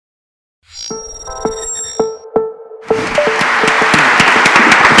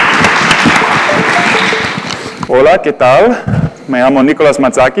Hola, ¿qué tal? Me llamo Niko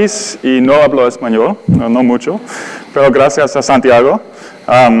Matsakis y no hablo español, no mucho, pero gracias a Santiago.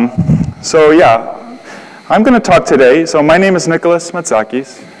 So yeah, I'm going to talk today. So my name is Nicholas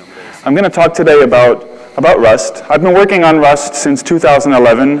Matsakis. I'm going to talk today about Rust. I've been working on Rust since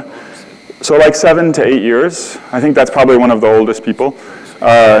 2011, so like 7 to 8 years. I think that's probably one of the oldest people.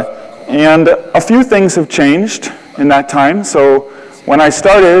 And a few things have changed in that time. So when I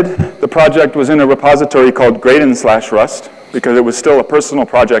started, the project was in a repository called Graydon/Rust, because it was still a personal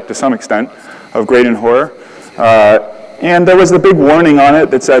project to some extent of Graydon Horror. And there was the big warning on it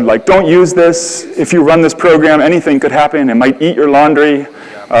that said, like, don't use this. If you run this program, anything could happen. It might eat your laundry.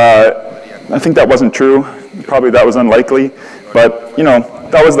 I think that wasn't true. Probably that was unlikely. But, you know,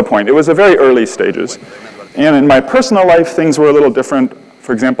 that was the point. It was the very early stages. And in my personal life, things were a little different.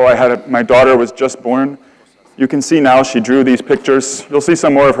 For example, my daughter was just born. You can see now she drew these pictures. You'll see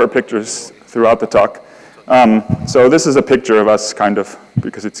some more of her pictures throughout the talk. So this is a picture of us, kind of,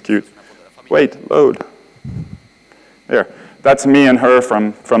 because it's cute. Wait, load. There. That's me and her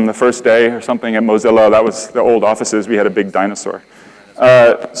from the first day or something at Mozilla. That was the old offices. We had a big dinosaur.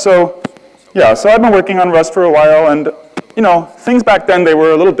 So I've been working on Rust for a while, and you know, things back then, they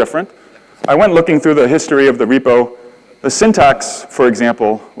were a little different. I went looking through the history of the repo. The syntax, for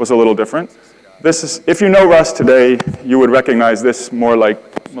example, was a little different. This is, if you know Rust today, you would recognize this more like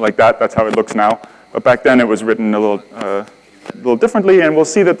that. That's how it looks now. But back then, it was written a little differently, and we'll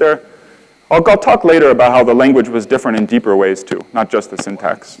see that there. I'll talk later about how the language was different in deeper ways too, not just the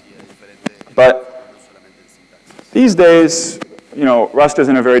syntax. But these days, you know, Rust is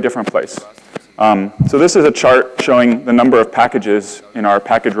in a very different place. So this is a chart showing the number of packages in our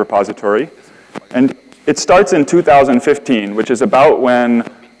package repository. And it starts in 2015, which is about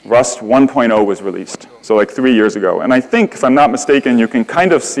when Rust 1.0 was released, so like 3 years ago. And I think, if I'm not mistaken, you can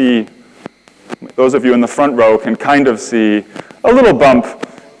kind of see, those of you in the front row can kind of see a little bump.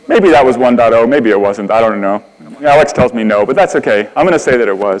 Maybe that was 1.0, maybe it wasn't, I don't know. Alex tells me no, but that's okay. I'm going to say that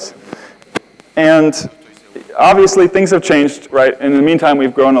it was. And obviously, things have changed, right? In the meantime,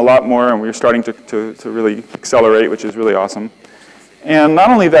 we've grown a lot more, and we're starting to really accelerate, which is really awesome. And not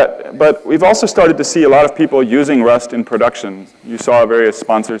only that, but we've also started to see a lot of people using Rust in production. You saw various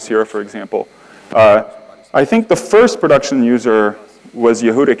sponsors here, for example. I think the first production user was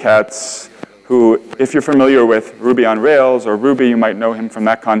Yehuda Katz, who, if you're familiar with Ruby on Rails or Ruby, you might know him from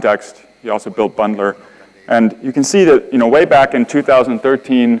that context. He also built Bundler. And you can see that, you know, way back in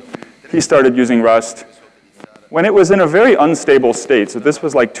 2013, he started using Rust when it was in a very unstable state. So this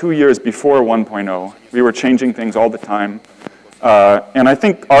was like 2 years before 1.0. We were changing things all the time. And I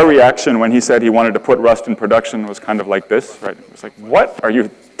think our reaction when he said he wanted to put Rust in production was kind of like this, right? It was like, what are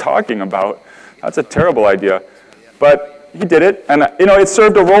you talking about? That's a terrible idea. But he did it, and you know, it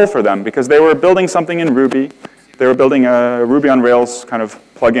served a role for them because they were building something in Ruby. They were building a Ruby on Rails kind of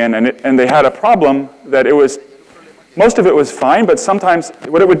plugin, and they had a problem that it was, most of it was fine, but sometimes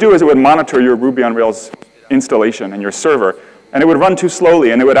what it would do is it would monitor your Ruby on Rails installation and your server, and it would run too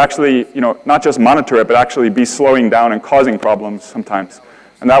slowly, and it would actually, you know, not just monitor it, but actually be slowing down and causing problems sometimes,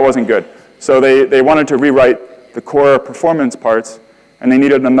 and that wasn't good. So they wanted to rewrite the core performance parts, and they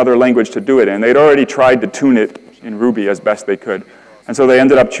needed another language to do it, and they'd already tried to tune it in Ruby as best they could. And so they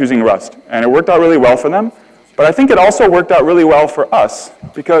ended up choosing Rust. And it worked out really well for them. But I think it also worked out really well for us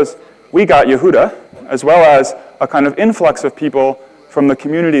because we got Yehuda, as well as a kind of influx of people from the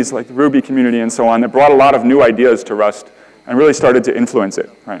communities like the Ruby community and so on that brought a lot of new ideas to Rust and really started to influence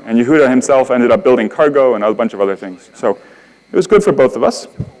it. Right? And Yehuda himself ended up building Cargo and a bunch of other things. So it was good for both of us.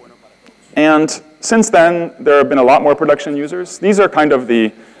 And since then, there have been a lot more production users. These are kind of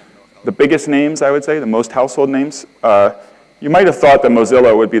the biggest names, I would say, the most household names. You might have thought that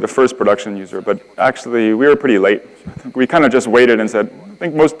Mozilla would be the first production user, but actually we were pretty late. We kind of just waited and said, I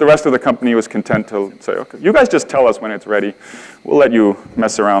think the rest of the company was content to say, okay, you guys just tell us when it's ready. We'll let you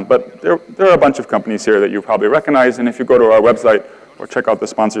mess around. But there are a bunch of companies here that you probably recognize, and if you go to our website or check out the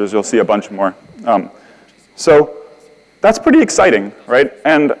sponsors, you'll see a bunch more. So that's pretty exciting, right?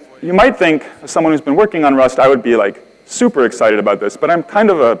 And you might think, as someone who's been working on Rust, I would be like super excited about this, but I'm kind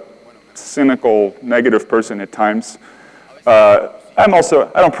of a cynical, negative person at times. I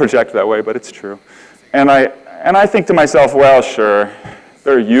don't project that way, but it's true. And I think to myself, well, sure,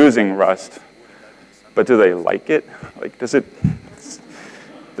 they're using Rust, but do they like it? Like, does it,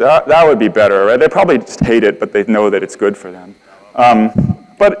 that would be better, right? They probably just hate it, but they know that it's good for them.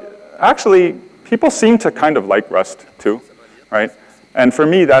 But actually, people seem to kind of like Rust too, right? And for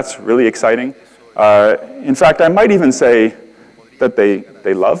me, that's really exciting. In fact, I might even say that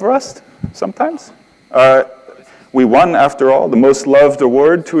they love Rust sometimes. We won, after all, the most loved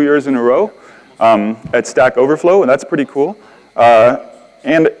award 2 years in a row. at Stack Overflow, and that's pretty cool.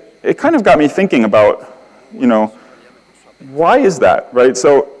 And it kind of got me thinking about, why is that, right?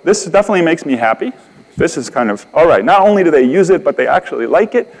 So this definitely makes me happy. This is kind of, all right, not only do they use it, but they actually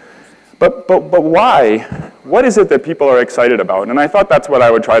like it. But why? What is it that people are excited about? And I thought that's what I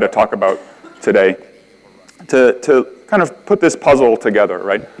would try to talk about today, to kind of put this puzzle together,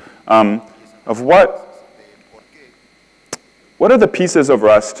 right? Of what are the pieces of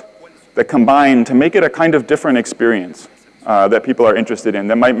Rust that combine to make it a kind of different experience that people are interested in,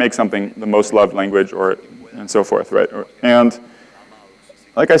 that might make something the most loved language, and so forth, right? And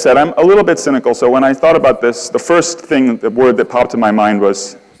like I said, I'm a little bit cynical, so when I thought about this, the first word that popped in my mind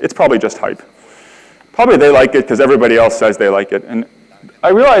was, it's probably just hype. Probably they like it because everybody else says they like it. And I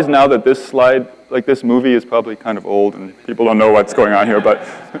realize now that this slide, like this movie, is probably kind of old and people don't know what's going on here, but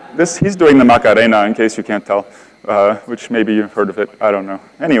he's doing the Macarena, in case you can't tell, which maybe you've heard of it, I don't know.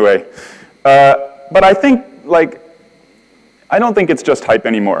 Anyway, but I think, I don't think it's just hype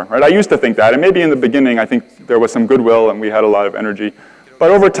anymore, right? I used to think that, and maybe in the beginning I think there was some goodwill and we had a lot of energy.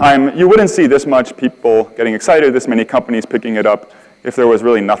 But over time, you wouldn't see this much people getting excited, this many companies picking it up, if there was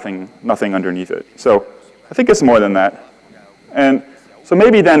really nothing underneath it. So I think it's more than that. And so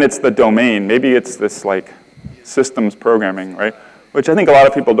maybe then it's the domain. Maybe it's this systems programming, right? Which I think a lot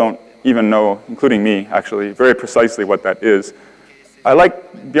of people don't even know, including me, actually, very precisely what that is.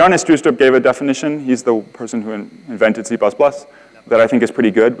 Bjarne Stroustrup gave a definition. He's the person who invented C++, that I think is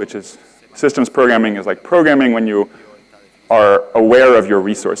pretty good, which is systems programming is like programming when you are aware of your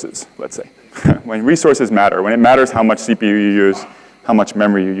resources, let's say. When resources matter, when it matters how much CPU you use, how much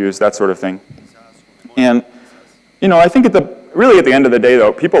memory you use, that sort of thing. And I think really at the end of the day,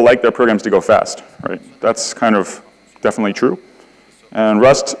 though, people like their programs to go fast, right? That's kind of definitely true. And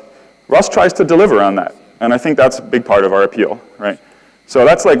Rust tries to deliver on that. And I think that's a big part of our appeal, right? So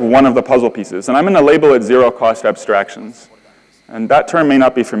that's one of the puzzle pieces. And I'm going to label it zero-cost abstractions. And that term may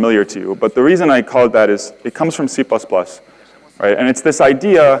not be familiar to you, but the reason I call it that is it comes from C++, right? And it's this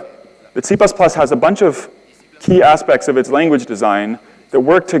idea that C++ has a bunch of key aspects of its language design that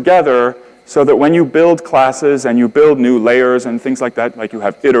work together so that when you build classes and you build new layers and things like that, like you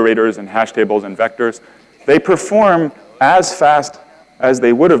have iterators and hash tables and vectors, they perform as fast as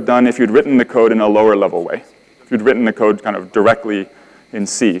they would have done if you'd written the code in a lower level way. If you'd written the code kind of directly in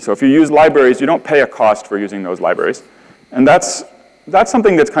C. So if you use libraries, you don't pay a cost for using those libraries. And that's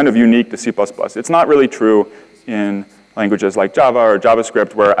something that's kind of unique to C++. It's not really true in languages like Java or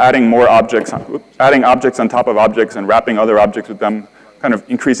JavaScript, where adding objects on top of objects and wrapping other objects with them kind of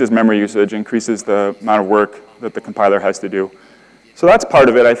increases memory usage, increases the amount of work that the compiler has to do. So that's part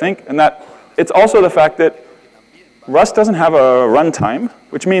of it, I think. And it's also the fact that Rust doesn't have a runtime,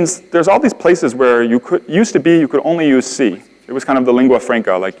 which means there's all these places where you could only use C. It was kind of the lingua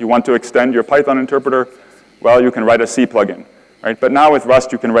franca, like you want to extend your Python interpreter, well, you can write a C plugin, right? But now with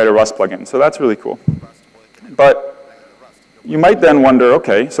Rust, you can write a Rust plugin, so that's really cool. But you might then wonder,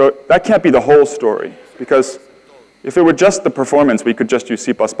 okay, so that can't be the whole story, because if it were just the performance, we could just use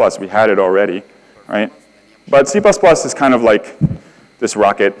C++. We had it already, right? But C++ is kind of like this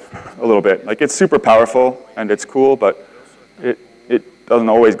rocket a little bit. Like it's super powerful and it's cool, but it doesn't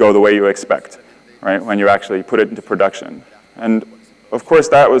always go the way you expect, right, when you actually put it into production. And of course,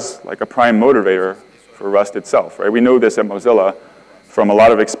 that was like a prime motivator for Rust itself, right? We know this at Mozilla from a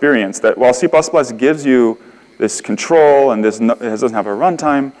lot of experience, that while C++ gives you this control and it doesn't have a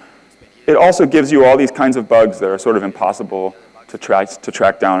runtime, it also gives you all these kinds of bugs that are sort of impossible to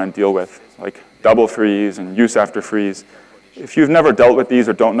track down and deal with, like double freeze and use after freeze. If you've never dealt with these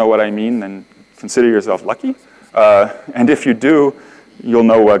or don't know what I mean, then consider yourself lucky. And if you do, you'll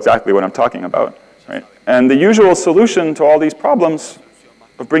know exactly what I'm talking about, right? And the usual solution to all these problems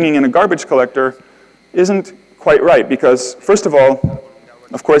of bringing in a garbage collector isn't quite right, because first of all,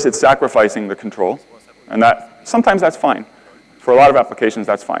 of course, it's sacrificing the control, and sometimes that's fine. For a lot of applications,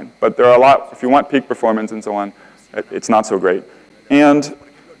 that's fine. But there are a lot, if you want peak performance and so on, it's not so great. And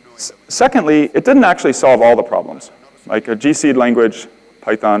secondly, it didn't actually solve all the problems. Like a GC language,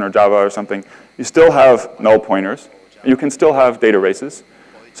 Python or Java or something, you still have null pointers. You can still have data races.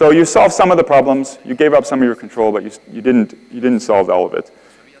 So you solved some of the problems, you gave up some of your control, but you didn't solve all of it.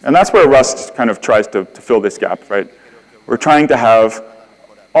 And that's where Rust kind of tries to fill this gap, right? We're trying to have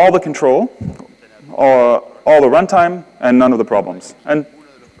all the control, all the runtime, and none of the problems. And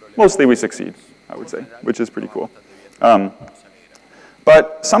mostly we succeed, I would say, which is pretty cool.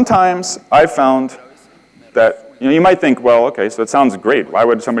 But sometimes I've found that, you might think, well, okay, so it sounds great. Why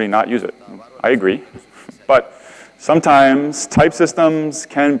would somebody not use it? I agree. But sometimes type systems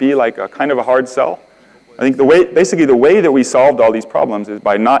can be like a kind of a hard sell. I think basically the way that we solved all these problems is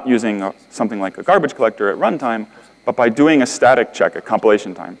by not using something like a garbage collector at runtime, but by doing a static check at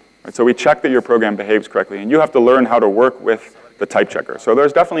compilation time. Right? So we check that your program behaves correctly, and you have to learn how to work with the type checker. So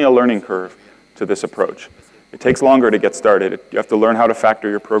there's definitely a learning curve to this approach. It takes longer to get started. You have to learn how to factor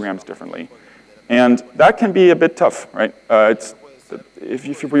your programs differently. And that can be a bit tough, right?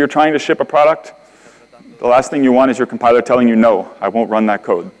 If you're trying to ship a product, the last thing you want is your compiler telling you, no, I won't run that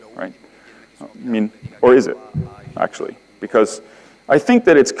code, right? I mean, or is it, actually? Because I think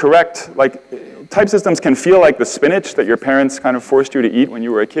that it's correct. Like, type systems can feel like the spinach that your parents kind of forced you to eat when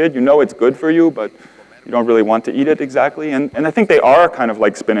you were a kid. You know it's good for you, but you don't really want to eat it exactly. And I think they are kind of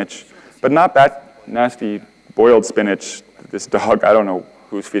like spinach, but not that nasty boiled spinach. This dog, I don't know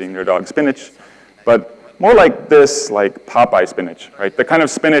who's feeding their dog spinach, but more like this, like Popeye spinach, right? The kind of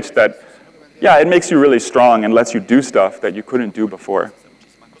spinach that, yeah, it makes you really strong and lets you do stuff that you couldn't do before.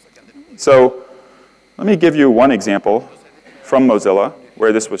 So let me give you one example from Mozilla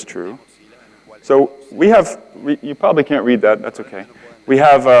where this was true. So we have, you probably can't read that, that's okay. We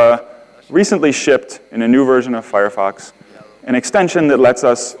have recently shipped in a new version of Firefox an extension that lets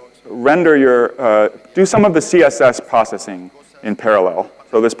us render your, do some of the CSS processing in parallel.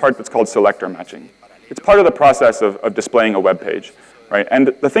 So this part that's called selector matching. It's part of the process of displaying a web page, right? And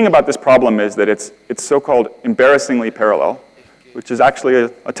the thing about this problem is that it's so-called embarrassingly parallel, which is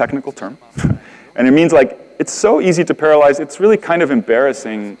actually a technical term. And it means like, it's so easy to parallelize, it's really kind of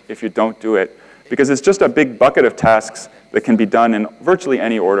embarrassing if you don't do it, because it's just a big bucket of tasks that can be done in virtually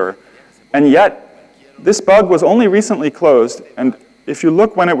any order. And yet, this bug was only recently closed, and if you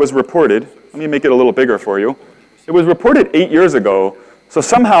look when it was reported, let me make it a little bigger for you. It was reported 8 years ago, so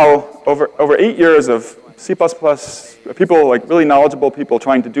somehow, over 8 years of C++, people, like really knowledgeable people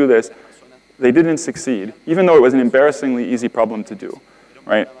trying to do this, they didn't succeed, even though it was an embarrassingly easy problem to do,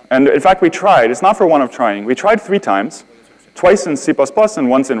 right? And in fact, we tried. It's not for want of trying. We tried 3 times, twice in C++ and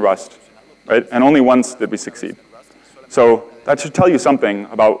once in Rust, right? And only once did we succeed. So that should tell you something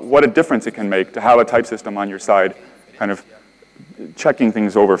about what a difference it can make to have a type system on your side kind of checking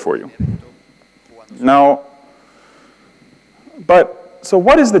things over for you. Now, so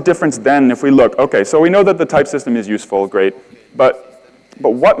what is the difference then if we look? Okay, so we know that the type system is useful, great, but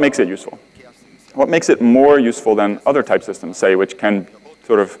what makes it useful? What makes it more useful than other type systems, say, which can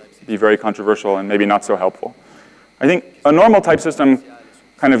sort of be very controversial and maybe not so helpful? I think a normal type system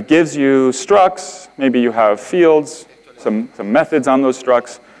kind of gives you structs, maybe you have fields, some methods on those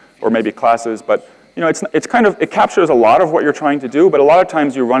structs, or maybe classes, but you know, it captures a lot of what you're trying to do, but a lot of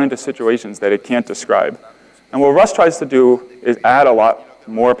times you run into situations that it can't describe. And what Rust tries to do is add a lot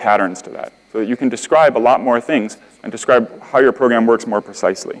more patterns to that, so that you can describe a lot more things and describe how your program works more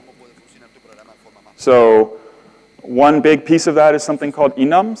precisely. So one big piece of that is something called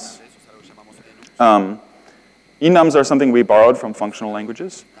enums. Enums are something we borrowed from functional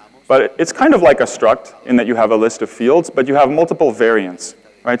languages. But it's kind of like a struct in that you have a list of fields, but you have multiple variants.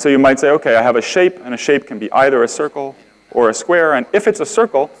 Right? So you might say, OK, I have a shape, and a shape can be either a circle or a square. And if it's a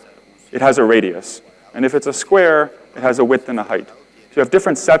circle, it has a radius. And if it's a square, it has a width and a height. So you have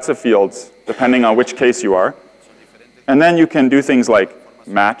different sets of fields, depending on which case you are. And then you can do things like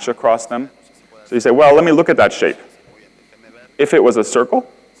match across them. So you say, well, let me look at that shape. If it was a circle,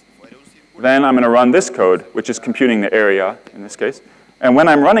 then I'm going to run this code, which is computing the area in this case. And when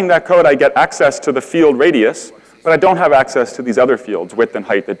I'm running that code, I get access to the field radius, but I don't have access to these other fields, width and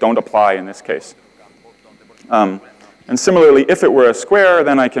height, that don't apply in this case. And similarly, if it were a square,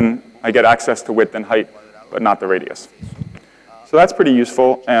 then I get access to width and height, but not the radius. So that's pretty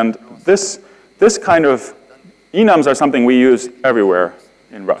useful. And this kind of enums are something we use everywhere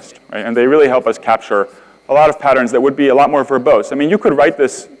in Rust, right? And they really help us capture a lot of patterns that would be a lot more verbose. I mean, you could write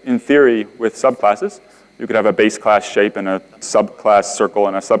this in theory with subclasses. You could have a base class shape and a subclass circle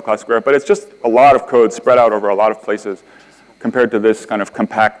and a subclass square, but it's just a lot of code spread out over a lot of places compared to this kind of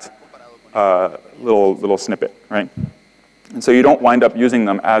compact little snippet, right? And so you don't wind up using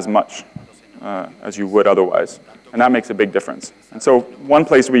them as much as you would otherwise. And that makes a big difference. And so one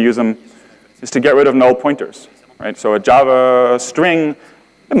place we use them is to get rid of null pointers, right? So a Java string,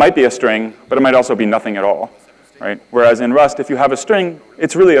 it might be a string, but it might also be nothing at all, right? Whereas in Rust, if you have a string,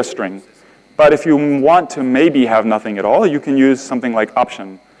 it's really a string. But if you want to maybe have nothing at all, you can use something like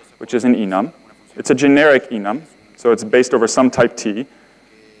option, which is an enum. It's a generic enum, so it's based over some type T.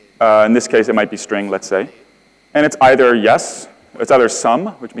 In this case, it might be string, let's say. And it's either yes, it's either some,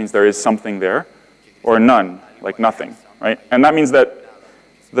 which means there is something there, or none, like nothing, right? And that means that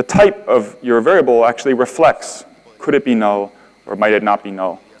the type of your variable actually reflects, could it be null, or might it not be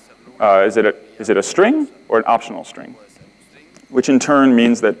null? Is it a string or an optional string? which in turn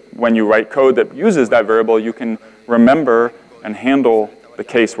means that when you write code that uses that variable, you can remember and handle the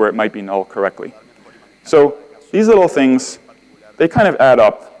case where it might be null correctly. So these little things, they kind of add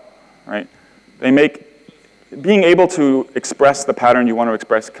up, right? They make being able to express the pattern you want to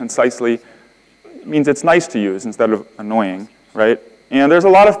express concisely means it's nice to use instead of annoying, right? And there's a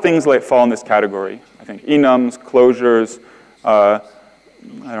lot of things that fall in this category. I think enums, closures, I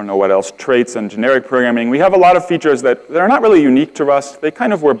don't know what else, traits and generic programming. We have a lot of features that are not really unique to Rust. They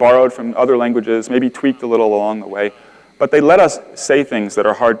kind of were borrowed from other languages, maybe tweaked a little along the way. But they let us say things that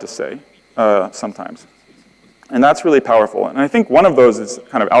are hard to say sometimes. And that's really powerful. And I think one of those is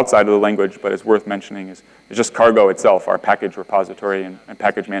kind of outside of the language, but is worth mentioning, is just Cargo itself, our package repository and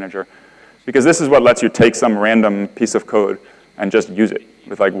package manager. Because this is what lets you take some random piece of code and just use it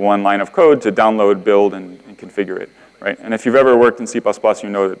with like one line of code to download, build, and configure it, right? And if you've ever worked in C++, you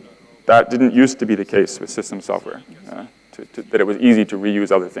know that that didn't used to be the case with system software, that it was easy to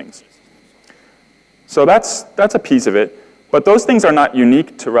reuse other things. So that's a piece of it. But those things are not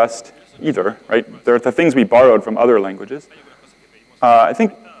unique to Rust either, right? They're the things we borrowed from other languages. I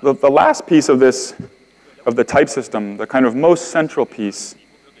think the last piece of this, of the type system, the kind of most central piece,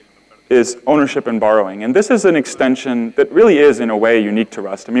 is ownership and borrowing. And this is an extension that really is, in a way, unique to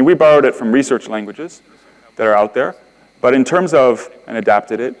Rust. I mean, we borrowed it from research languages that are out there, but in terms of, and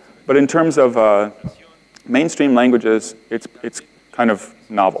adapted it, but in terms of mainstream languages, it's kind of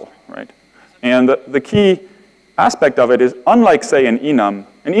novel, right? And the key aspect of it is, unlike, say, an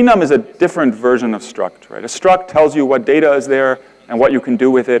enum is a different version of struct, right? A struct tells you what data is there and what you can do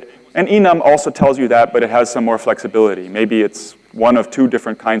with it. An enum also tells you that, but it has some more flexibility. Maybe it's one of two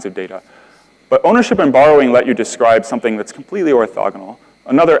different kinds of data. But ownership and borrowing let you describe something that's completely orthogonal,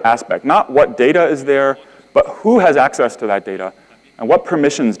 another aspect, not what data is there, but who has access to that data, and what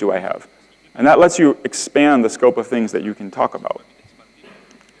permissions do I have? And that lets you expand the scope of things that you can talk about.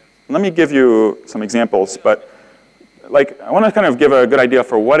 Let me give you some examples, but I want to kind of give a good idea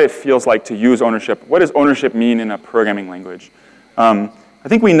for what it feels like to use ownership. What does ownership mean in a programming language? I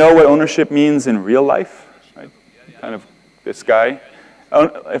think we know what ownership means in real life, right? Kind of this guy.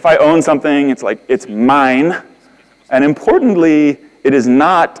 If I own something, it's like, it's mine. And importantly, it is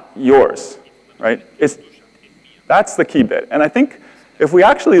not yours, right? That's the key bit. And I think if we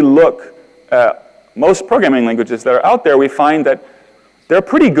actually look at most programming languages that are out there, we find that they're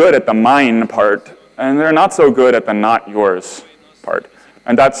pretty good at the mine part, and they're not so good at the not yours part.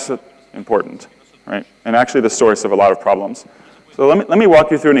 And that's important, right? And actually the source of a lot of problems. So let me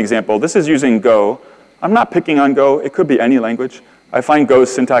walk you through an example. This is using Go. I'm not picking on Go. It could be any language. I find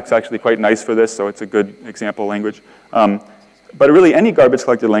Go's syntax actually quite nice for this, so it's a good example language. But really, any garbage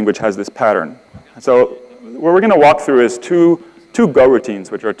collected language has this pattern. So what we're going to walk through is two Go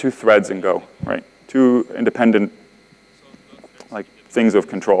routines, which are two threads in Go, right? Two independent things of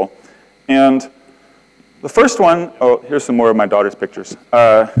control. And the first one, oh, here's some more of my daughter's pictures,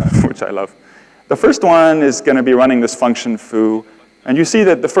 which I love. The first one is going to be running this function foo. And you see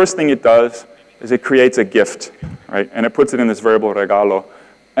that the first thing it does is it creates a gift, right? And it puts it in this variable regalo.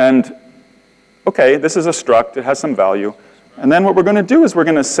 And OK, this is a struct. It has some value. And then what we're going to do is we're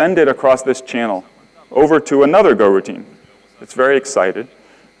going to send it across this channel over to another Go routine. It's very excited.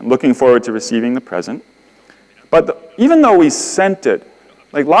 I'm looking forward to receiving the present. But even though we sent it,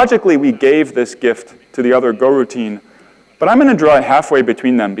 logically we gave this gift to the other Go routine, but I'm going to draw it halfway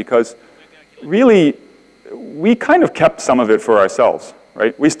between them because really we kind of kept some of it for ourselves,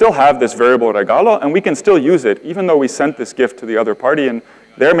 right? We still have this variable regalo, and we can still use it even though we sent this gift to the other party, and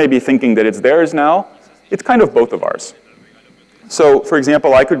they're maybe thinking that it's theirs now. It's kind of both of ours. So for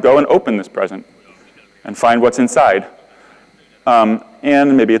example, I could go and open this present and find what's inside.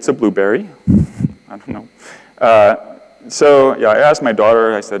 And maybe it's a blueberry. I don't know. So yeah, I asked my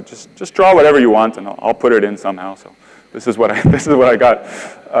daughter. I said, just draw whatever you want, and I'll put it in somehow. So this is what I got.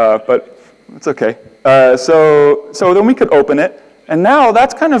 But it's OK. So then we could open it, and now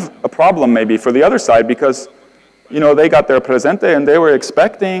that's kind of a problem maybe for the other side because they got their presente and they were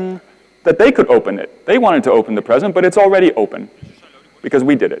expecting that they could open it. They wanted to open the present, but it's already open because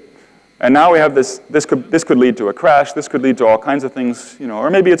we did it. And now we have this. This could lead to a crash. This could lead to all kinds of things, or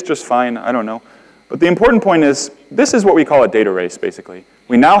maybe it's just fine. I don't know. But the important point is, this is what we call a data race, basically.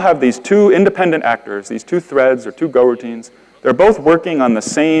 We now have these two independent actors, these two threads or two Go routines. They're both working on the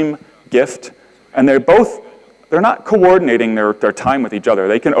same gift, and they're not coordinating their time with each other.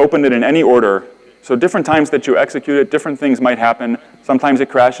 They can open it in any order. So different times that you execute it, different things might happen. Sometimes it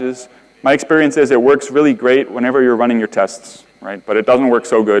crashes. My experience is it works really great whenever you're running your tests, right? But it doesn't work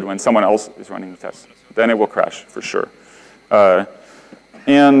so good when someone else is running the tests. Then it will crash, for sure.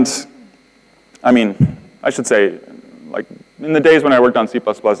 And I mean, I should say, in the days when I worked on C++,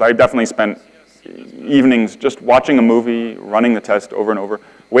 I definitely spent evenings just watching a movie, running the test over and over,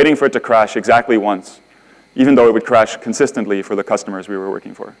 waiting for it to crash exactly once, even though it would crash consistently for the customers we were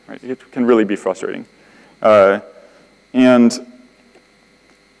working for. Right? It can really be frustrating. And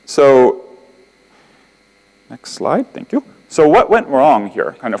so, next slide, thank you. So what went wrong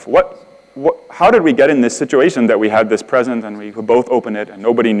here? Kind of how did we get in this situation that we had this present and we could both open it and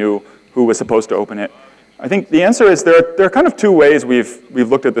nobody knew who was supposed to open it? I think the answer is there are kind of two ways we've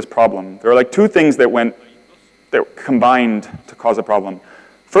looked at this problem. There are like two things that combined to cause a problem.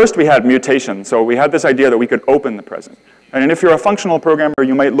 First, we had mutation. So we had this idea that we could open the present. And if you're a functional programmer,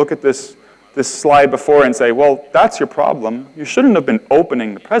 you might look at this slide before and say, well, that's your problem. You shouldn't have been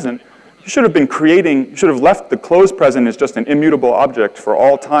opening the present. You should have been you should have left the closed present as just an immutable object for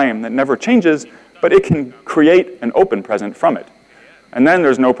all time that never changes, but it can create an open present from it. And then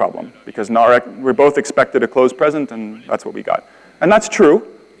there's no problem, because we're both expected a closed present, and that's what we got. And that's true,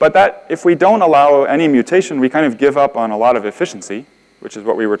 but if we don't allow any mutation, we kind of give up on a lot of efficiency, which is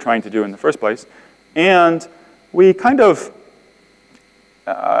what we were trying to do in the first place. And we kind of,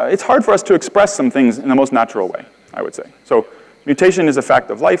 it's hard for us to express some things in the most natural way, I would say. So mutation is a fact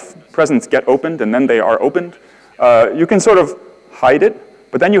of life. Presents get opened, and then they are opened. You can sort of hide it,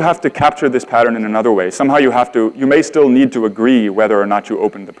 but then you have to capture this pattern in another way. Somehow you may still need to agree whether or not you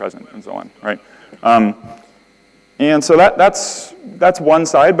opened the present, and so on, right? And so that's one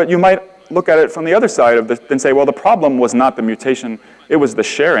side, but you might look at it from the other side of this and say, well, the problem was not the mutation, it was the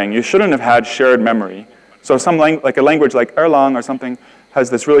sharing. You shouldn't have had shared memory. So like a language like Erlang or something has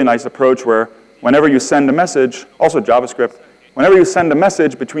this really nice approach where whenever you send a message, also JavaScript, whenever you send a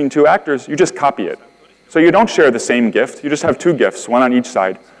message between two actors, you just copy it. So you don't share the same gift. You just have two gifts, one on each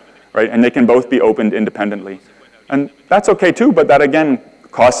side, right? And they can both be opened independently. And that's OK, too, but that, again,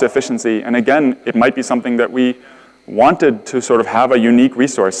 costs efficiency. And again, it might be something that we wanted to sort of have a unique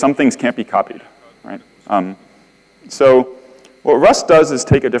resource. Some things can't be copied, right? So what Rust does is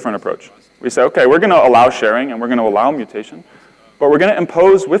take a different approach. We say, OK, we're going to allow sharing, and we're going to allow mutation. But we're going to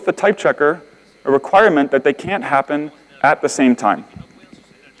impose, with the type checker, a requirement that they can't happen at the same time,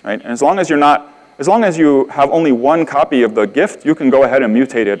 right? And as long as you have only one copy of the gift, you can go ahead and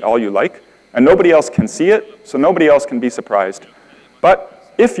mutate it all you like, and nobody else can see it, so nobody else can be surprised.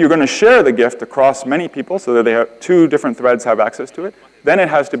 But if you're going to share the gift across many people so that two different threads have access to it, then it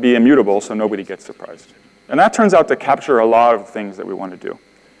has to be immutable so nobody gets surprised. And that turns out to capture a lot of things that we want to do,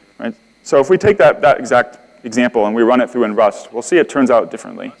 right? So if we take that exact example and we run it through in Rust, we'll see it turns out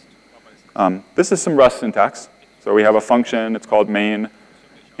differently. This is some Rust syntax. So we have a function, it's called main,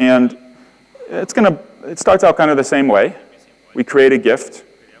 and it starts out kind of the same way. We create a gift,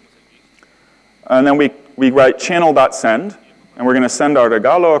 and then we write channel.send, and we're going to send our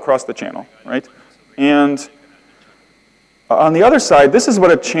regalo across the channel, right? And on the other side, this is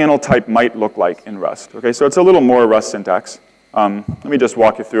what a channel type might look like in Rust. Okay, so it's a little more Rust syntax. Let me just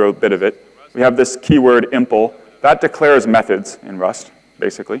walk you through a bit of it. We have this keyword impl. That declares methods in Rust,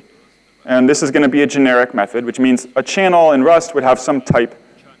 basically. And this is going to be a generic method, which means a channel in Rust would have some type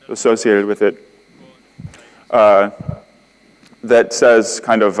associated with it that says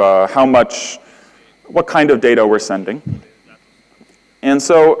kind of what kind of data we're sending. And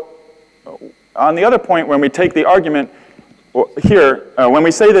so on the other point, when we take the argument here, when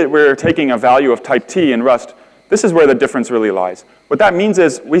we say that we're taking a value of type T in Rust, this is where the difference really lies. What that means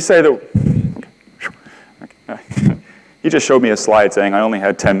is we say that, okay. He just showed me a slide saying I only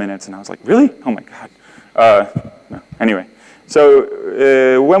had 10 minutes, and I was like, really? Oh my God. No. Anyway,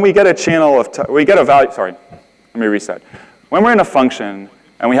 so when we get a channel of, we get a value, sorry, let me reset. When we're in a function,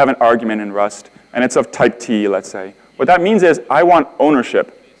 and we have an argument in Rust, and it's of type T, let's say, what that means is I want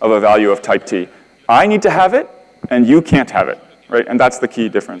ownership of a value of type T. I need to have it, and you can't have it, right? And that's the key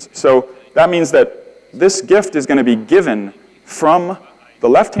difference. So that means that this gift is going to be given from the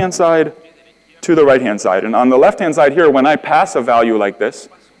left-hand side to the right-hand side. And on the left-hand side here, when I pass a value like this,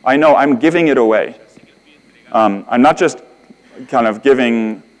 I know I'm giving it away. I'm not just kind of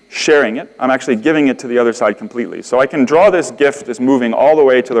sharing it. I'm actually giving it to the other side completely. So I can draw this gift as moving all the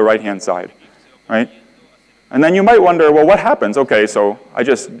way to the right-hand side, right? And then you might wonder, well, what happens? OK, so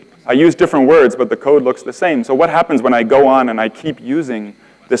I use different words, but the code looks the same. So what happens when I go on and I keep using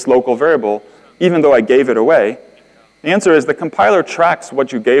this local variable, even though I gave it away? The answer is the compiler tracks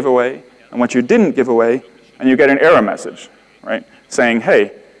what you gave away and what you didn't give away, and you get an error message, right? Saying,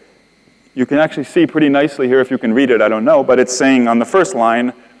 hey, you can actually see pretty nicely here if you can read it, I don't know, but it's saying on the first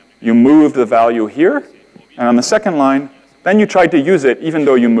line, you moved the value here, and on the second line, then you tried to use it even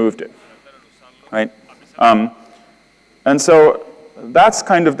though you moved it, right? And so that's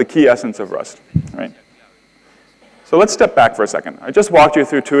kind of the key essence of Rust, right? So let's step back for a second. I just walked you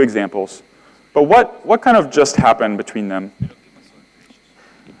through 2 examples. But what kind of just happened between them?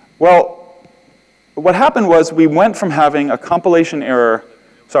 Well, what happened was we went from having a compilation error,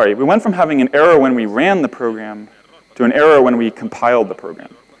 we went from having an error when we ran the program to an error when we compiled the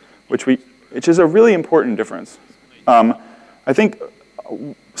program, which is a really important difference. I think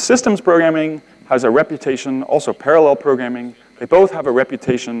systems programming has a reputation, also parallel programming, they both have a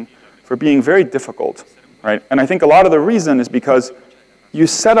reputation for being very difficult, right? And I think a lot of the reason is because you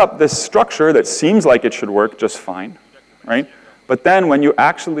set up this structure that seems like it should work just fine, right? But then when you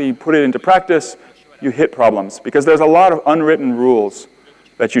actually put it into practice, you hit problems because there's a lot of unwritten rules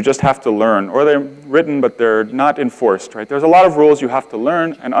that you just have to learn, or they're written but they're not enforced, right? There's a lot of rules you have to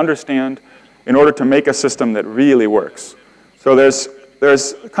learn and understand in order to make a system that really works. So there's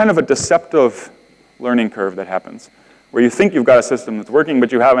kind of a deceptive learning curve that happens, where you think you've got a system that's working,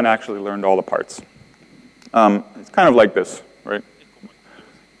 but you haven't actually learned all the parts. It's kind of like this, right?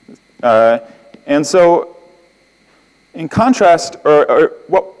 And so, in contrast, so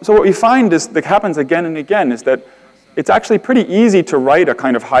what we find is that happens again and again is that it's actually pretty easy to write a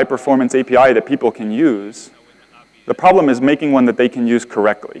kind of high-performance API that people can use. The problem is making one that they can use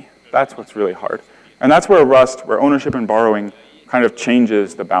correctly. That's what's really hard. And that's where Rust, where ownership and borrowing kind of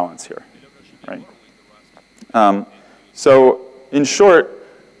changes the balance here, right? So in short,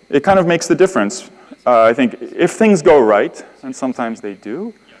 it kind of makes the difference. I think if things go right, and sometimes they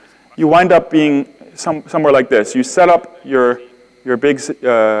do, you wind up being somewhere like this. You set up your big,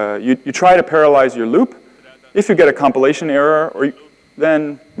 you try to parallelize your loop. If you get a compilation error,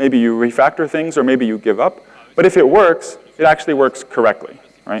 then maybe you refactor things, or maybe you give up. But if it works, it actually works correctly,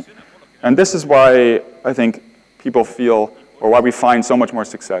 right? And this is why I think people feel, or why we find so much more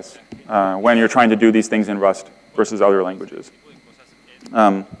success when you're trying to do these things in Rust versus other languages.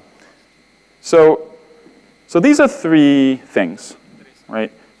 So these are 3 things,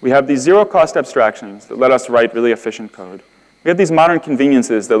 right? We have these zero-cost abstractions that let us write really efficient code. We have these modern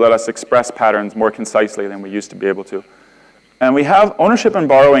conveniences that let us express patterns more concisely than we used to be able to. And we have ownership and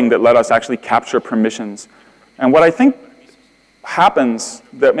borrowing that let us actually capture permissions. And what I think happens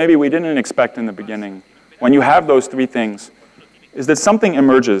that maybe we didn't expect in the beginning, when you have those 3 things, is that something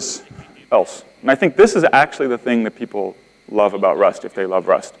emerges else. And I think this is actually the thing that people love about Rust, if they love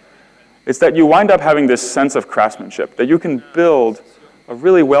Rust. It's that you wind up having this sense of craftsmanship, that you can build a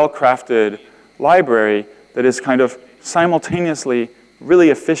really well-crafted library that is kind of simultaneously really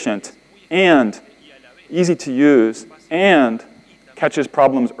efficient and easy to use and catches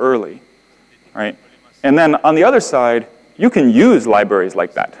problems early, right? And then on the other side, you can use libraries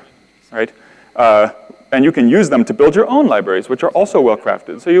like that, right? And you can use them to build your own libraries, which are also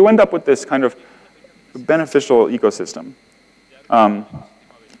well-crafted. So you end up with this kind of beneficial ecosystem.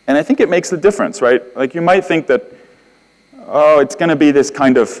 And I think it makes a difference, right? Like you might think that, oh, it's going to be this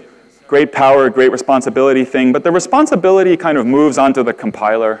kind of great power, great responsibility thing, but the responsibility kind of moves onto the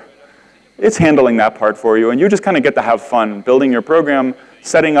compiler. It's handling that part for you, and you just kind of get to have fun building your program,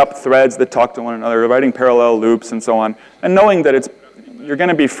 setting up threads that talk to one another, writing parallel loops and so on, and knowing that you're going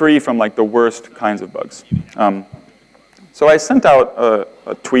to be free from like the worst kinds of bugs. So I sent out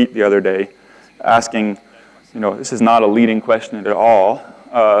a tweet the other day asking, this is not a leading question at all,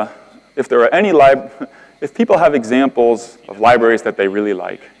 if there are any if people have examples of libraries that they really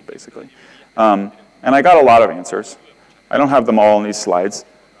like, basically. And I got a lot of answers. I don't have them all in these slides.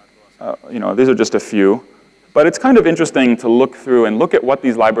 These are just a few. But it's kind of interesting to look through and look at what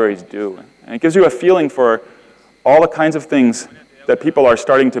these libraries do. And it gives you a feeling for all the kinds of things that people are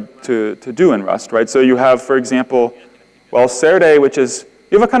starting to do in Rust, right? So you have, for example, Serde, which is,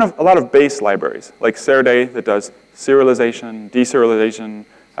 you have a lot of base libraries, like Serde that does serialization, deserialization.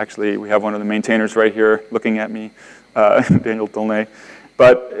 Actually, we have one of the maintainers right here looking at me, Daniel Tolnay.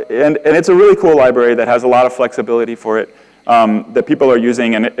 And it's a really cool library that has a lot of flexibility for it that people are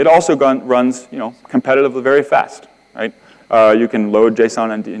using. And it also runs competitively very fast, right? You can load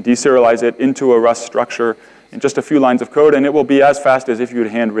JSON and deserialize it into a Rust structure in just a few lines of code, and it will be as fast as if you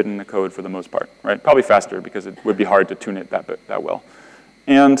had handwritten the code for the most part, right? Probably faster because it would be hard to tune it that well.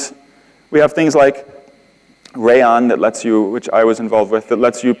 And we have things like Rayon that lets you, which I was involved with, that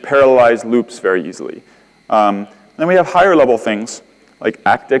lets you parallelize loops very easily. Then we have higher level things like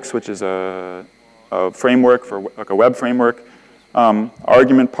Actix, which is a framework for like a web framework,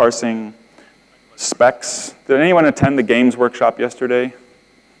 argument parsing, Specs. Did anyone attend the games workshop yesterday?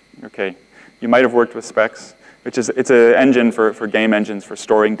 Okay, you might have worked with Specs, which is it's an engine for game engines for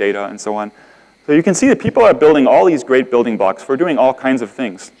storing data and so on. So you can see that people are building all these great building blocks for doing all kinds of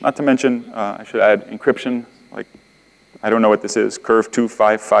things. Not to mention, I should add encryption. Like, I don't know what this is, Curve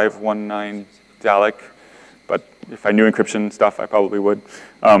 25519 Dalek. but if I knew encryption stuff, I probably would.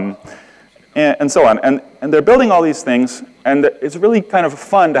 And so on. And they're building all these things, and it's really kind of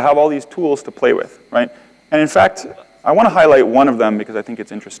fun to have all these tools to play with, right? And in fact, I want to highlight one of them because I think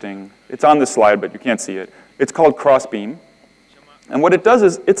it's interesting. It's on this slide, but you can't see it. It's called Crossbeam. And what it does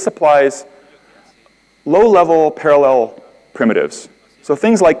is it supplies low-level parallel primitives. So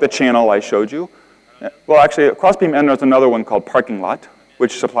things like the channel I showed you. Well, actually, Crossbeam, and there's another one called Parking Lot,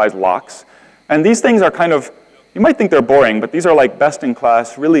 which supplies locks. And these things are kind of, you might think they're boring, but these are like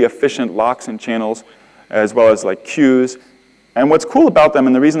best-in-class, really efficient locks and channels, as well as like queues. And what's cool about them,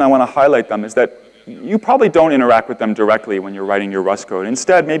 and the reason I want to highlight them, is that you probably don't interact with them directly when you're writing your Rust code.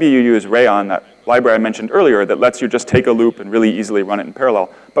 Instead, maybe you use Rayon, that library I mentioned earlier, that lets you just take a loop and really easily run it in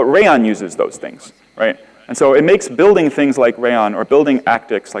parallel. But Rayon uses those things, right? And so it makes building things like Rayon or building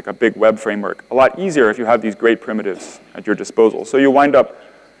Actix, like a big web framework, a lot easier if you have these great primitives at your disposal. So you wind up,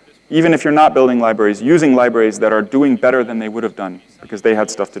 even if you're not building libraries, using libraries that are doing better than they would have done because they had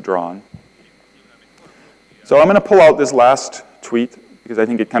stuff to draw on. So I'm going to pull out this last tweet because I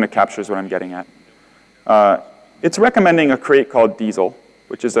think it kind of captures what I'm getting at. It's recommending a crate called Diesel,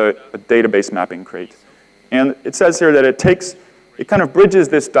 which is a database mapping crate. And it says here that it kind of bridges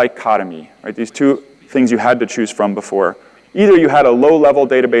this dichotomy, right? These two things you had to choose from before. Either you had a low-level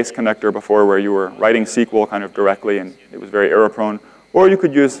database connector before where you were writing SQL kind of directly and it was very error-prone, or you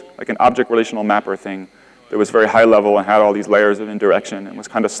could use like an object relational mapper thing that was very high-level and had all these layers of indirection and was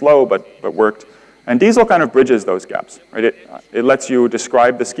kind of slow but worked. And Diesel kind of bridges those gaps, right? It lets you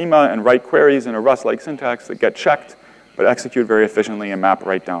describe the schema and write queries in a Rust-like syntax that get checked, but execute very efficiently and map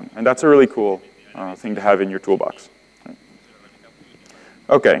right down. And that's a really cool thing to have in your toolbox. Right?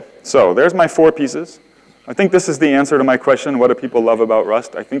 OK, so there's my 4 pieces. I think this is the answer to my question, what do people love about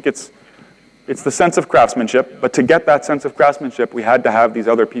Rust? I think it's the sense of craftsmanship. But to get that sense of craftsmanship, we had to have these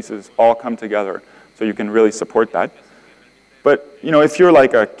other pieces all come together so you can really support that. But if you're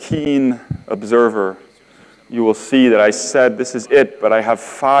like a keen observer, you will see that I said this is it, but I have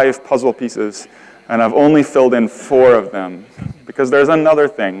 5 puzzle pieces, and I've only filled in 4 of them. Because there's another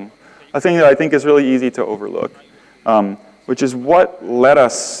thing, a thing that I think is really easy to overlook, which is what let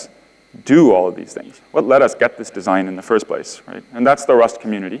us do all of these things. What let us get this design in the first place, right? And that's the Rust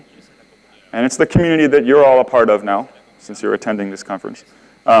community. And it's the community that you're all a part of now, since you're attending this conference.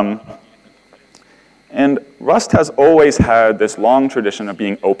 And Rust has always had this long tradition of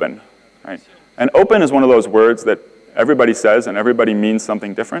being open, right? And open is one of those words that everybody says and everybody means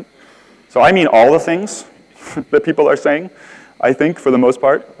something different. So I mean all the things that people are saying, I think, for the most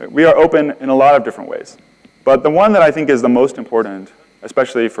part. We are open in a lot of different ways. But the one that I think is the most important,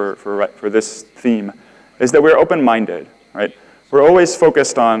 especially for this theme, is that we're open-minded, right? We're always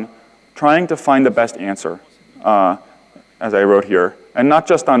focused on trying to find the best answer, as I wrote here, and not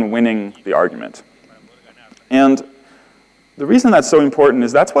just on winning the argument. And the reason that's so important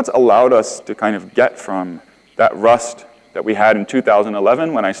is that's what's allowed us to kind of get from that Rust that we had in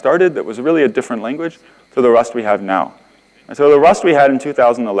 2011 when I started that was really a different language to the Rust we have now. And so the Rust we had in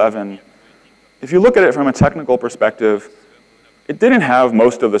 2011, if you look at it from a technical perspective, it didn't have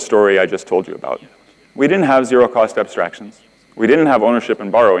most of the story I just told you about. We didn't have zero-cost abstractions. We didn't have ownership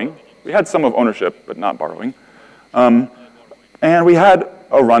and borrowing. We had some of ownership, but not borrowing. And we had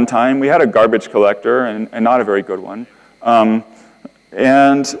a runtime. We had a garbage collector, and not a very good one.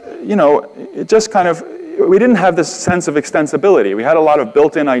 It just kind of, we didn't have this sense of extensibility. We had a lot of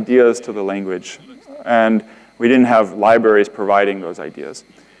built-in ideas to the language, and we didn't have libraries providing those ideas.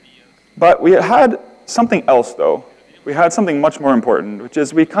 But we had something else, though. We had something much more important, which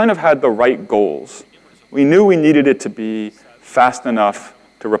is we kind of had the right goals. We knew we needed it to be fast enough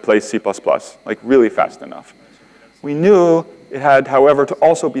to replace C++, like really fast enough. We knew it had, however, to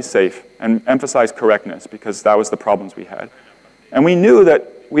also be safe and emphasize correctness, because that was the problems we had. And we knew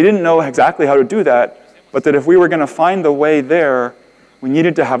that we didn't know exactly how to do that, but that if we were going to find the way there, we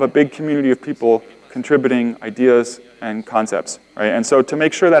needed to have a big community of people contributing ideas and concepts, right? And so to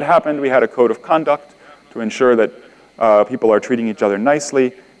make sure that happened, we had a code of conduct to ensure that people are treating each other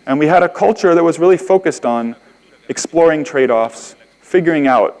nicely. And we had a culture that was really focused on exploring trade-offs, figuring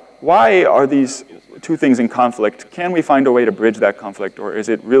out why are these two things in conflict? Can we find a way to bridge that conflict, or is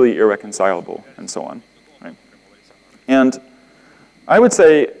it really irreconcilable, and so on, right? And I would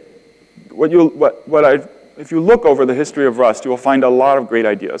say, if you look over the history of Rust, you will find a lot of great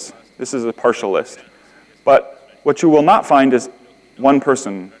ideas. This is a partial list. But what you will not find is one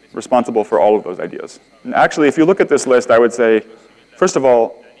person responsible for all of those ideas. And actually, if you look at this list, I would say, first of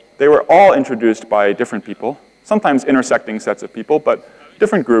all, they were all introduced by different people, sometimes intersecting sets of people, but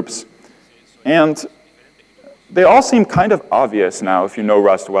different groups. And they all seem kind of obvious now if you know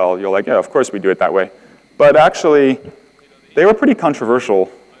Rust well. You're like, yeah, of course we do it that way. but actually, they were pretty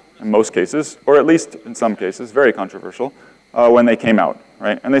controversial in most cases, or at least in some cases, very controversial, when they came out,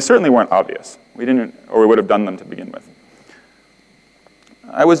 right? And they certainly weren't obvious. We didn't, or we would have done them to begin with.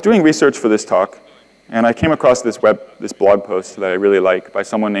 I was doing research for this talk, and I came across this blog post that I really like by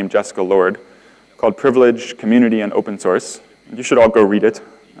someone named Jessica Lord called Privilege, Community, and Open Source. You should all go read it.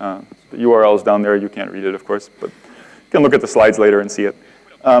 The URL is down there. You can't read it, of course, but you can look at the slides later and see it.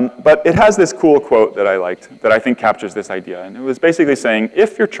 But it has this cool quote that I liked that I think captures this idea. And it was basically saying,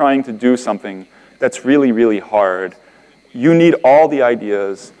 if you're trying to do something that's really, really hard, you need all the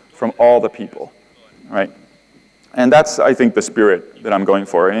ideas from all the people, right? And that's, I think, the spirit that I'm going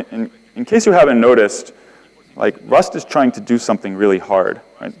for. In case you haven't noticed, like, Rust is trying to do something really hard,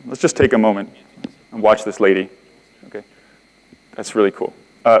 right? Let's just take a moment and watch this lady. Okay, that's really cool.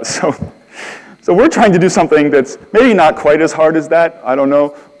 So we're trying to do something that's maybe not quite as hard as that, I don't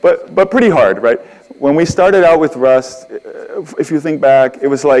know, but pretty hard, right? When we started out with Rust, if you think back, it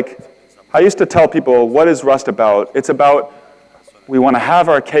was like, I used to tell people, what is Rust about? It's about, we want to have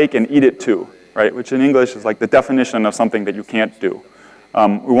our cake and eat it too, right? Which in English is like the definition of something that you can't do.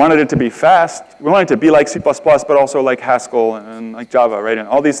 We wanted it to be fast. We wanted it to be like C++, but also like Haskell and like Java, right? And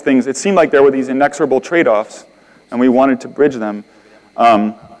all these things, it seemed like there were these inexorable trade-offs, and we wanted to bridge them.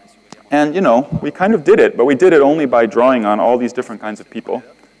 And, you know, we kind of did it, but we did it only by drawing on all these different kinds of people.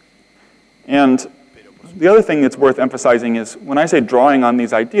 And the other thing that's worth emphasizing is when I say drawing on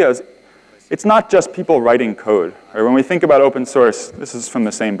these ideas, it's not just people writing code. Right? When we think about open source, this is from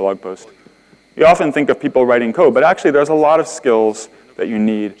the same blog post. We often think of people writing code, but actually there's a lot of skills that you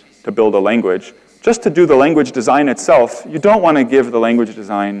need to build a language. Just to do the language design itself, you don't want to give the language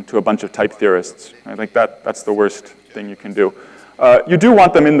design to a bunch of type theorists. Right? Like that's the worst thing you can do. You do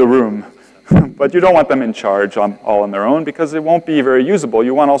want them in the room, but you don't want them in charge all on their own because it won't be very usable.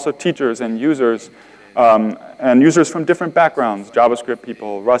 You want also teachers and users from different backgrounds, JavaScript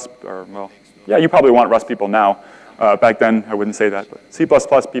people, Rust, or well, yeah, you probably want Rust people now. Back then, I wouldn't say that, but C++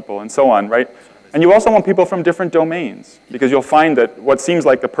 people and so on, right? And you also want people from different domains because you'll find that what seems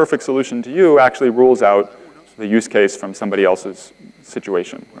like the perfect solution to you actually rules out the use case from somebody else's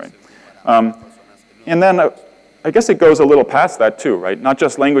situation, right? And then I guess it goes a little past that too, right? Not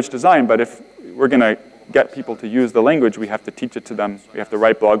just language design, but if we're going to get people to use the language, we have to teach it to them. We have to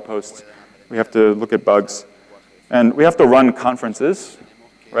write blog posts. We have to look at bugs. And we have to run conferences,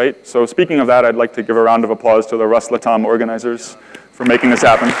 right? So speaking of that, I'd like to give a round of applause to the RustLatam organizers for making this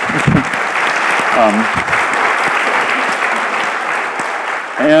happen.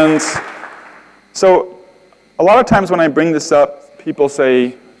 And so a lot of times when I bring this up, people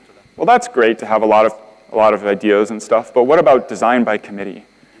say, well, that's great to have a lot of ideas and stuff, but what about design by committee,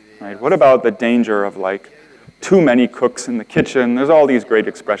 right? What about the danger of like too many cooks in the kitchen? There's all these great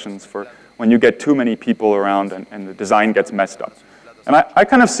expressions for when you get too many people around and the design gets messed up. And I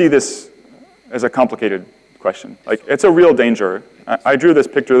kind of see this as a complicated question. Like, it's a real danger. I drew this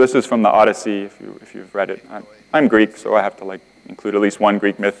picture. This is from the Odyssey, if you've read it. I'm Greek, so I have to like include at least one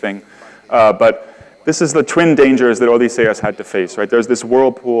Greek myth thing. But this is the twin dangers that Odysseus had to face, right? There's this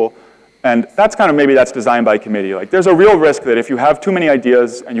whirlpool, and that's kind of, maybe that's designed by committee. Like, there's a real risk that if you have too many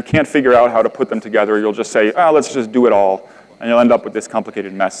ideas and you can't figure out how to put them together, you'll just say, oh, let's just do it all, and you'll end up with this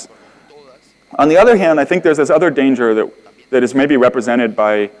complicated mess. On the other hand, I think there's this other danger that is maybe represented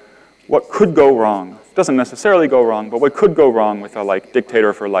by what could go wrong. It doesn't necessarily go wrong, but what could go wrong with a like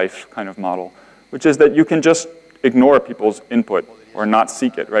dictator for life kind of model, which is that you can just ignore people's input or not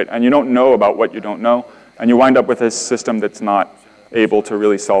seek it, right? And you don't know about what you don't know, and you wind up with a system that's not able to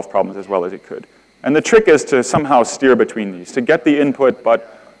really solve problems as well as it could. And the trick is to somehow steer between these, to get the input,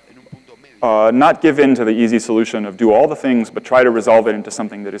 but not give in to the easy solution of do all the things, but try to resolve it into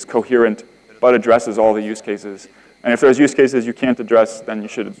something that is coherent, but addresses all the use cases. And if there's use cases you can't address, then you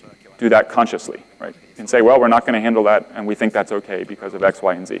should do that consciously, right? You can say, well, we're not going to handle that, and we think that's okay because of X,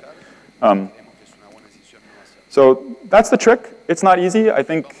 Y, and Z. So that's the trick. It's not easy. I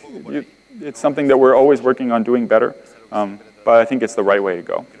think it's something that we're always working on doing better, but I think it's the right way to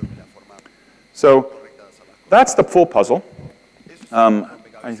go. So that's the full puzzle,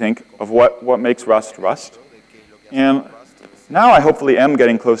 I think, of what makes Rust Rust. And now I hopefully am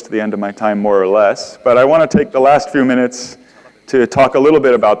getting close to the end of my time, more or less, but I want to take the last few minutes to talk a little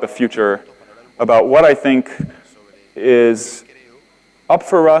bit about the future, about what I think is up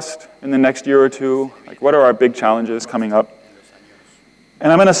for Rust in the next year or two, like what are our big challenges coming up.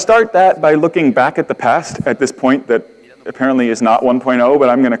 And I'm going to start that by looking back at the past at this point that apparently is not 1.0, but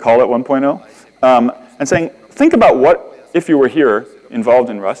I'm going to call it 1.0, and saying, think about what, if you were here involved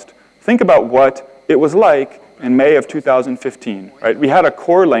in Rust, think about what it was like in May of 2015, right? We had a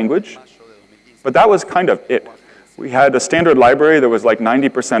core language But that was kind of it. We had a standard library that was like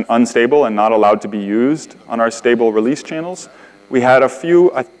 90% unstable and not allowed to be used on our stable release channels. We had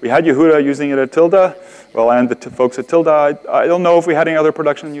we had Yehuda using it at Tilda, well, and the folks at Tilda. I don't know if we had any other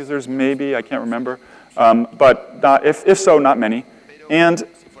production users, maybe, I can't remember. But if so, not many. And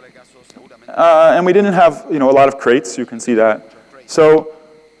we didn't have a lot of crates, you can see that. So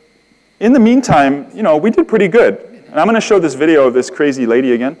in the meantime, we did pretty good. And I'm going to show this video of this crazy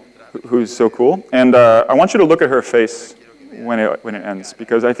lady again, who's so cool. And I want you to look at her face when it ends,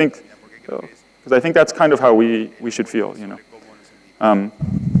 because I think that's kind of how we should feel,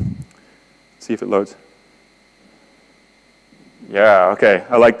 See if it loads. Yeah, okay,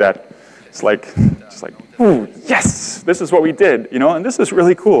 I like that. It's like, ooh, yes, this is what we did, and this is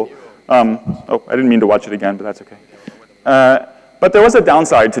really cool. Oh, I didn't mean to watch it again, but that's okay. But there was a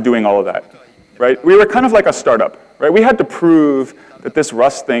downside to doing all of that, right? We were kind of like a startup, right? We had to prove that this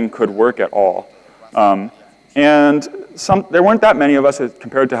Rust thing could work at all. And there weren't that many of us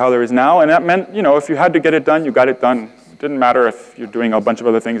compared to how there is now, and that meant, if you had to get it done, you got it done. It didn't matter if you're doing a bunch of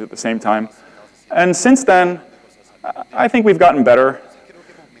other things at the same time. And since then, I think we've gotten better.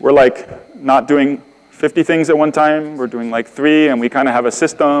 We're like not doing 50 things at one time. We're doing like 3, and we kind of have a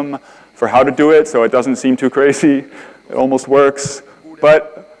system for how to do it, so it doesn't seem too crazy. It almost works.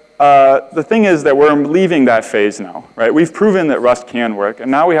 But the thing is that we're leaving that phase now, right? We've proven that Rust can work,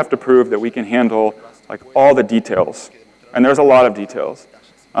 and now we have to prove that we can handle like all the details. And there's a lot of details.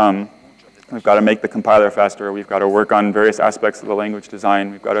 We've got to make the compiler faster. We've got to work on various aspects of the language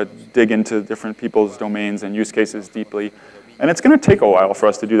design. We've got to dig into different people's domains and use cases deeply. And it's going to take a while for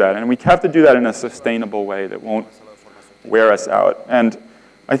us to do that. And we have to do that in a sustainable way that won't wear us out. And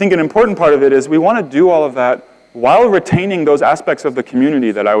I think an important part of it is we want to do all of that while retaining those aspects of the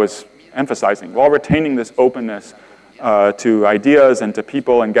community that I was emphasizing, while retaining this openness to ideas and to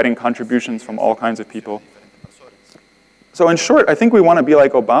people and getting contributions from all kinds of people. So in short, I think we want to be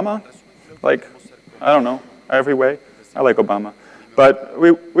like Obama. Like, I don't know, every way. I like Obama. But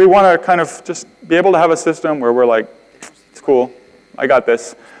we want to kind of just be able to have a system where we're like, it's cool, I got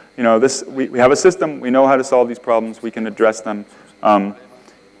this. We have a system, we know how to solve these problems, we can address them.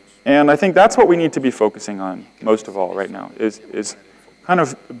 And I think that's what we need to be focusing on most of all right now, is kind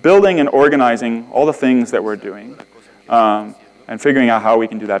of building and organizing all the things that we're doing and figuring out how we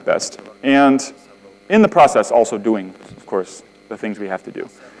can do that best. And in the process, also doing, of course, the things we have to do.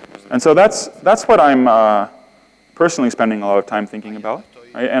 And so that's what I'm personally spending a lot of time thinking about.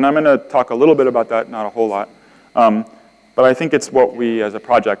 Right? And I'm going to talk a little bit about that, not a whole lot. But I think it's what we, as a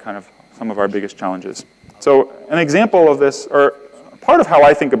project, kind of some of our biggest challenges. So an example of this, or part of how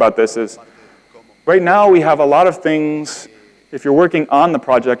I think about this is, right now we have a lot of things, if you're working on the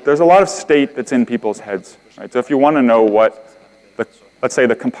project, there's a lot of state that's in people's heads. Right? So if you want to know what, let's say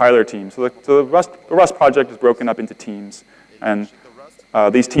the compiler team, so the Rust project is broken up into teams, and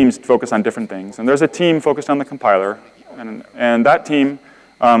these teams focus on different things. And there's a team focused on the compiler, and that team,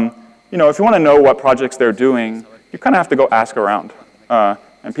 if you want to know what projects they're doing, you kind of have to go ask around.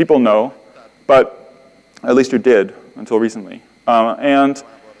 And people know, but at least you did until recently. And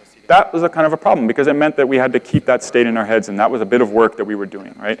that was a kind of a problem, because it meant that we had to keep that state in our heads, and that was a bit of work that we were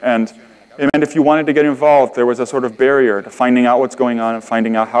doing, right? And it meant if you wanted to get involved, there was a sort of barrier to finding out what's going on and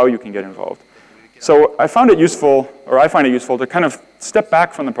finding out how you can get involved. So I find it useful to kind of step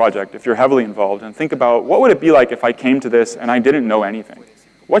back from the project if you're heavily involved and think about what would it be like if I came to this and I didn't know anything?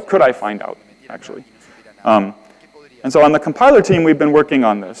 What could I find out, actually? And so on the compiler team, we've been working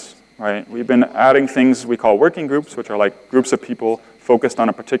on this, right? We've been adding things we call working groups, which are like groups of people focused on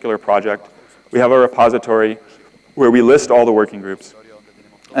a particular project. We have a repository where we list all the working groups.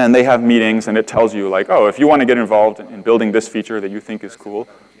 And they have meetings, and it tells you, like, oh, if you want to get involved in building this feature that you think is cool,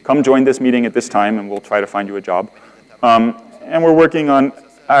 come join this meeting at this time, and we'll try to find you a job. And we're working on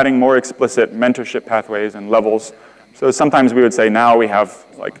adding more explicit mentorship pathways and levels. So sometimes we would say now we have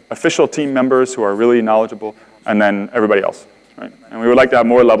like official team members who are really knowledgeable, and then everybody else. Right? And we would like to have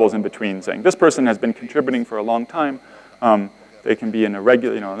more levels in between, saying this person has been contributing for a long time. They can be in a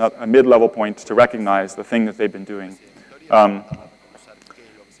regular, a mid-level point to recognize the thing that they've been doing.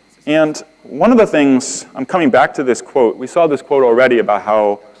 And one of the things, I'm coming back to this quote. We saw this quote already about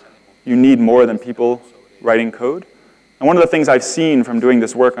how you need more than people writing code. And one of the things I've seen from doing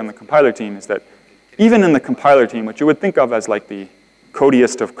this work on the compiler team is that even in the compiler team, which you would think of as like the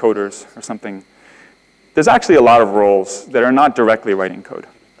codiest of coders or something, there's actually a lot of roles that are not directly writing code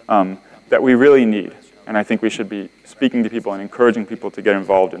that we really need. And I think we should be speaking to people and encouraging people to get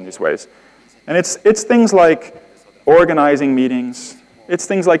involved in these ways. And it's things like organizing meetings. It's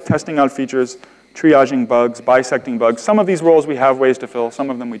things like testing out features, triaging bugs, bisecting bugs. Some of these roles we have ways to fill, some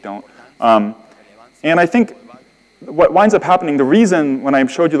of them we don't. And I think what winds up happening, the reason when I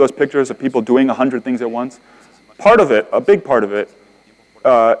showed you those pictures of people doing 100 things at once, part of it, a big part of it,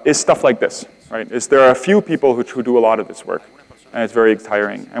 is stuff like this, right? There are a few people who do a lot of this work, and it's very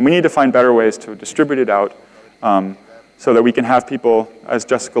tiring. And we need to find better ways to distribute it out so that we can have people, as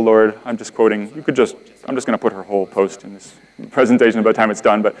Jessica Lord, I'm just quoting, I'm just going to put her whole post in this presentation by the time it's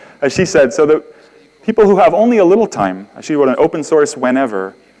done, but as she said, so that people who have only a little time, she wrote an open source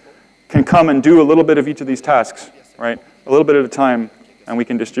whenever, can come and do a little bit of each of these tasks, right? A little bit at a time, and we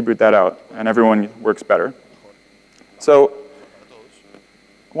can distribute that out, and everyone works better. So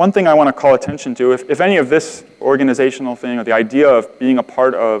one thing I want to call attention to, if any of this organizational thing or the idea of being a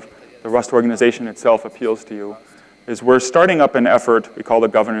part of the Rust organization itself appeals to you, is we're starting up an effort we call the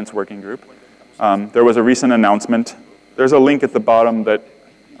Governance Working Group. There was a recent announcement. There's a link at the bottom that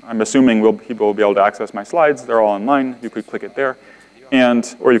I'm assuming people will be able to access my slides. They're all online. You could click it there.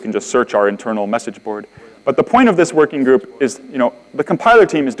 Or you can just search our internal message board. But the point of this working group is, the compiler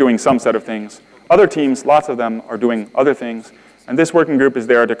team is doing some set of things. Other teams, lots of them, are doing other things. And this working group is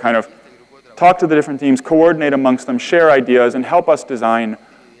there to kind of talk to the different teams, coordinate amongst them, share ideas, and help us design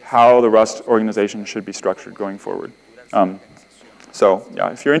how the Rust organization should be structured going forward. So yeah,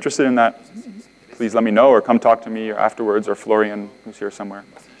 if you're interested in that, please let me know, or come talk to me afterwards, or Florian, who's here somewhere.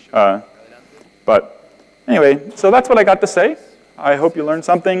 But anyway, so that's what I got to say. I hope you learned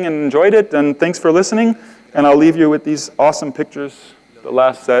something and enjoyed it, and thanks for listening. And I'll leave you with these awesome pictures, the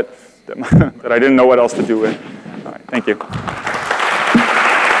last set, that I didn't know what else to do with. All right, thank you.